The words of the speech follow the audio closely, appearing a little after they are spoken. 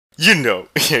You know.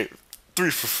 3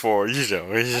 for 4. You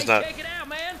know. He's just not. Check it out,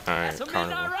 man. Alright, Some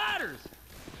Carnival. midnight riders.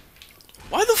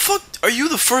 Why the fuck are you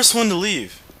the first one to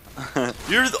leave?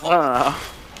 You're the. I don't know.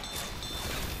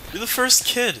 You're the first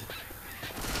kid.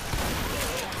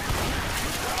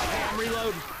 I'm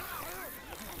reloading.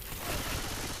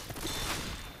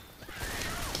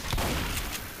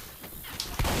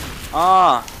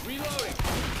 Ah, Reloading.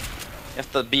 you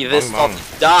have to be this tall Bong,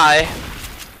 to die.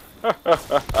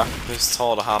 This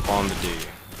tall to hop on the D.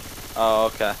 Oh,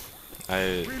 okay.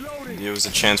 It was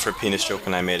a chance for a penis joke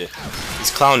and I made it.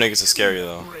 These clown niggas are scary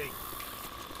though.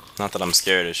 Not that I'm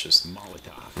scared, it's just, you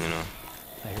know.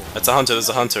 That's a hunter, there's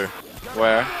a hunter.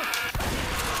 Where?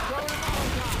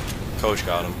 Coach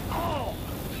got him.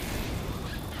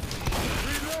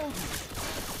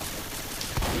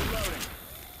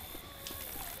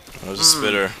 There's a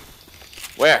spitter.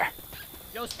 Where?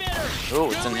 Yo, spitter.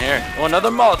 Ooh, it's in here. Oh, another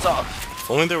Molotov. If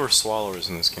only there were swallowers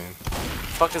in this game.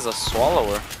 The fuck is a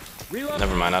swallower? Reload.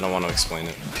 Never mind, I don't want to explain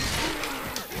it.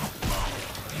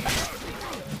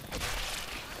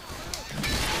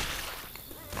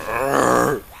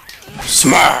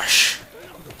 Smash!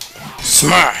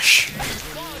 Smash!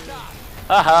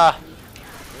 Haha.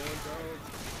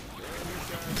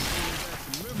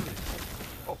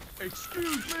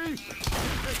 Excuse me.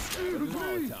 Excuse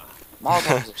me.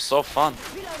 Molotovs are so fun.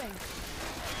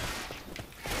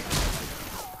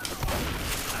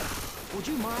 Would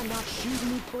you mind not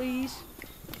shooting me, please?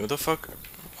 Who the fuck?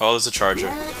 Oh, there's a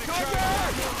charger.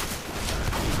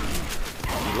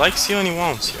 He likes you and he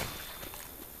wants you.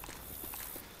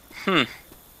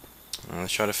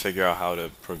 Let's try to figure out how to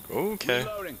okay.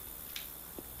 Reloading.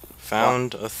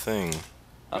 Found a thing.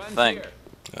 A thing.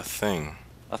 A thing.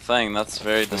 A thing. That's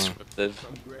very descriptive.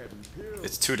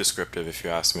 It's too descriptive if you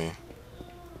ask me.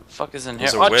 The fuck is in here?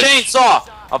 There's a Oh, witch. chainsaw!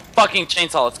 A fucking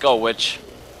chainsaw. Let's go, witch.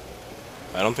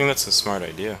 I don't think that's a smart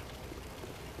idea.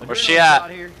 Where's she at?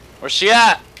 Where's she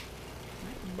at?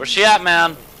 Where's she at,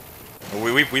 man?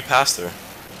 We passed her.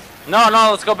 No,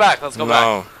 no. Let's go back. Let's go back.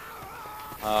 No.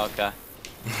 Oh, okay.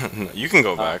 You can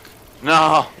go back.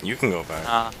 No. You can go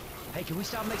back. Hey, can we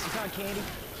stop making some cotton candy?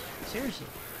 Seriously.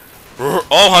 Oh,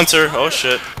 Hunter! Oh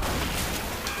shit!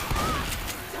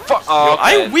 Oh, Yo,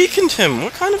 okay. I weakened him.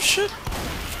 What kind of shit?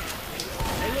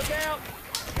 Hey, look out.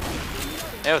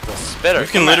 Hey, with the spitter. You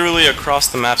can Come back. literally across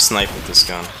the map snipe with this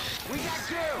gun. We got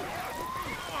two.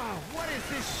 Oh, what is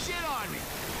this shit on me?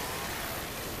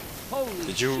 Holy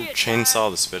Did you shit, chainsaw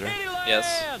man. the spitter?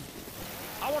 Yes.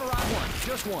 I want to ride one.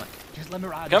 Just one. Just let me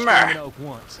ride Come this here. Flaming Oak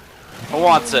once. Who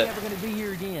wants We're it? never gonna be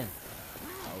here again.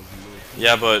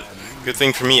 Yeah, but good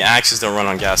thing for me, axes don't run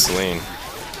on gasoline.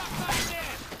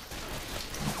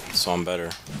 So I'm better.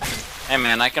 Hey,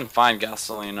 man, I can find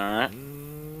gasoline, alright?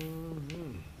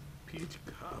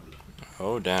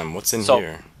 Oh damn, what's in So,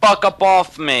 here? fuck up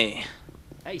off me.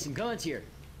 Hey, some guns here.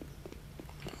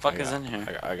 Fuck is in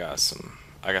here? I got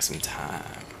some time.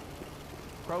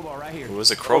 Crowbar right here. It was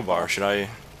a crowbar. Should I?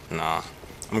 Nah.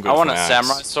 I'm good. I with want my a axe.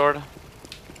 samurai sword.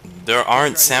 There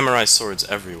aren't samurai swords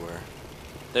everywhere.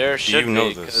 There should you know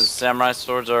be, this? because samurai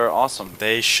swords are awesome.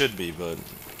 They should be, but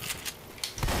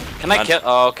Can I kill?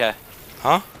 Oh, okay.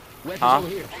 huh? Weapons Huh? over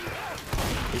here.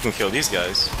 You can kill these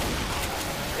guys.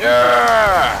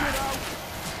 Yeah.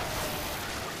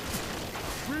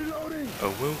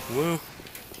 Oh woo woo.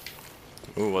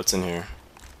 Ooh, what's in here?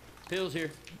 Pills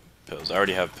here. Pills. I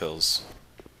already have pills.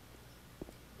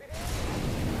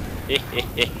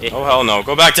 Oh hell no!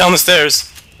 Go back down the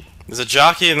stairs. There's a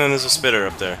jockey and then there's a spitter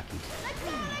up there.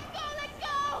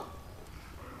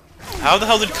 How the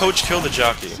hell did Coach kill the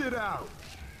jockey?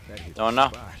 Don't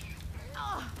know.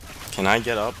 Can I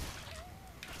get up?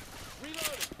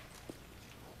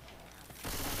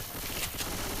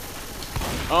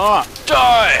 Oh,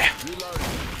 die!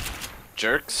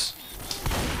 Jerks.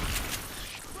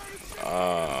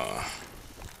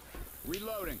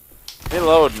 Reloading.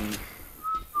 Reloading.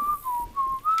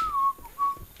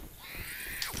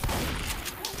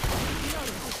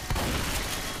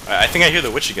 I think I hear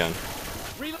the witch again.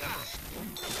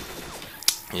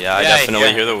 Yeah, I Yeah, definitely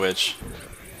yeah. hear the witch.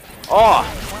 Oh,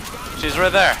 she's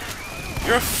right there.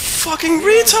 You're a fucking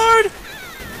retard!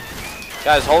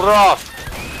 Guys, hold her off.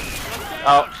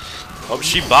 Oh. Oh,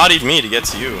 she bodied me to get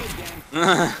to you.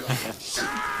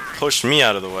 Pushed me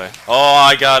out of the way. Oh,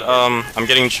 I got, I'm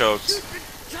getting choked.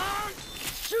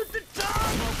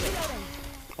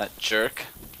 That jerk.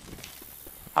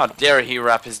 How dare he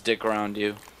wrap his dick around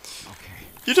you?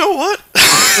 You know what?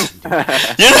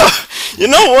 you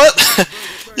know what?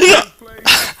 You know,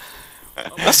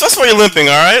 that's why you're limping,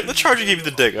 alright? The charger gave you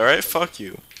the dick, alright? Fuck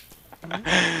you.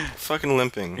 Fucking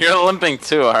limping. You're limping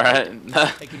too, alright?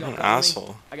 Hey, can you An follow me?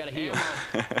 asshole. I gotta heal.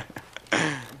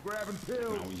 I'm grabbing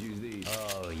pills. Always use these.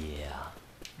 Oh yeah.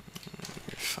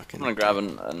 You're fucking. I'm gonna grab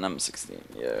an M16,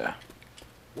 yeah.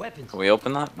 Weapons. Can we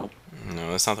open that? Nope.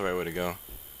 No, that's not the right way to go.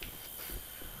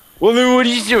 Well then what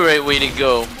is the right way to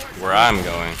go? Where I'm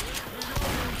going.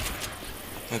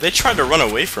 They tried to run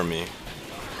away from me.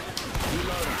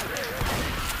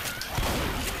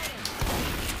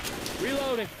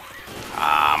 Reloading.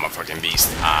 Ah, I'm a fucking beast.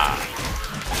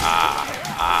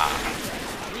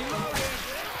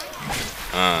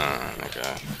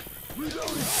 Okay.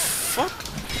 Fuck.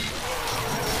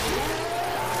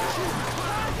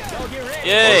 Oh,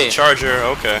 Yay! the charger,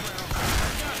 okay.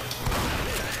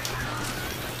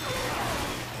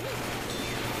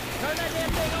 Turn that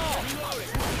damn thing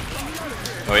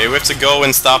off. Oh yeah, we have to go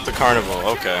and stop the carnival,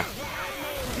 okay.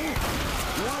 You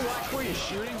wanna watch where you're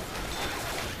shooting?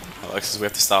 Alexis, we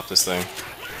have to stop this thing.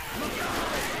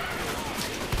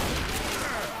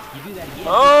 You do that again.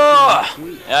 Oh!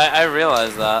 Yeah, I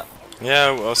realized that.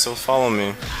 Yeah, well, so follow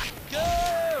me.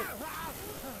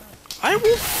 I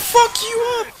will fuck you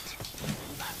up!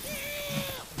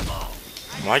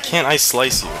 Why can't I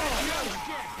slice you?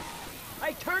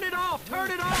 Hey, turn it off!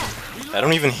 Turn it off! I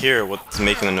don't even hear what's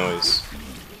making the noise.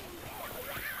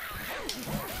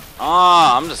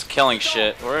 Ah, I'm just killing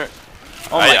shit. Where?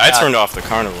 Oh my I God. turned off the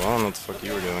carnival. I don't know what the fuck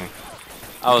you were doing.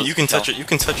 I was You can touch kill- it. You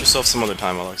can touch yourself some other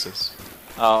time, Alexis.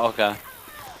 Oh, okay.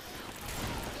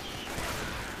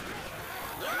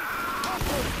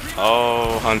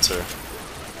 Oh, Hunter.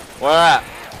 Where at?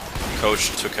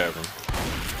 Coach took care of him.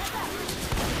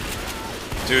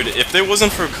 Dude, if it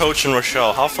wasn't for Coach and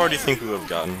Rochelle, how far do you think we would have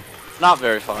gotten? Not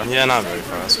very far. Yeah, not very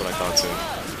far. That's what I thought too.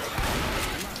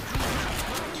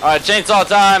 Alright, chainsaw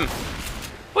time!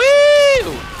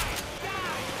 Woo!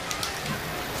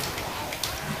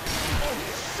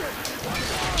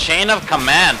 Chain of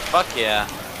command. Fuck yeah.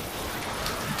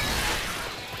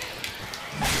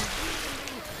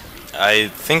 I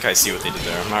think I see what they did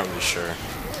there. I'm not really sure.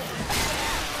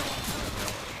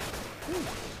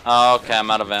 Oh, okay,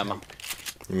 I'm out of ammo.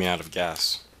 You mean out of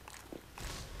gas?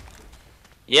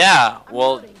 Yeah,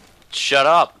 well, shut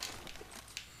up.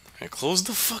 Hey, close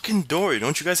the fucking door.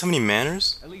 Don't you guys have any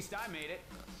manners? At least I made it.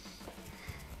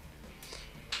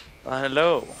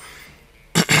 Hello.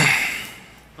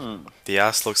 The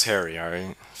ass looks hairy,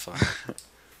 alright? Fuck.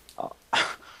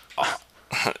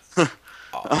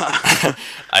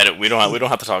 We don't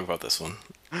have to talk about this one.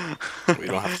 We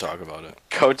don't have to talk about it.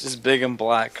 Coach is big and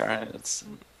black, alright? It's...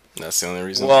 That's the only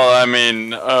reason. Well, I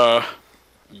mean,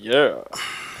 yeah.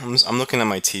 I'm looking at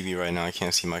my TV right now. I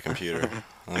can't see my computer.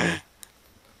 Hold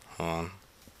on.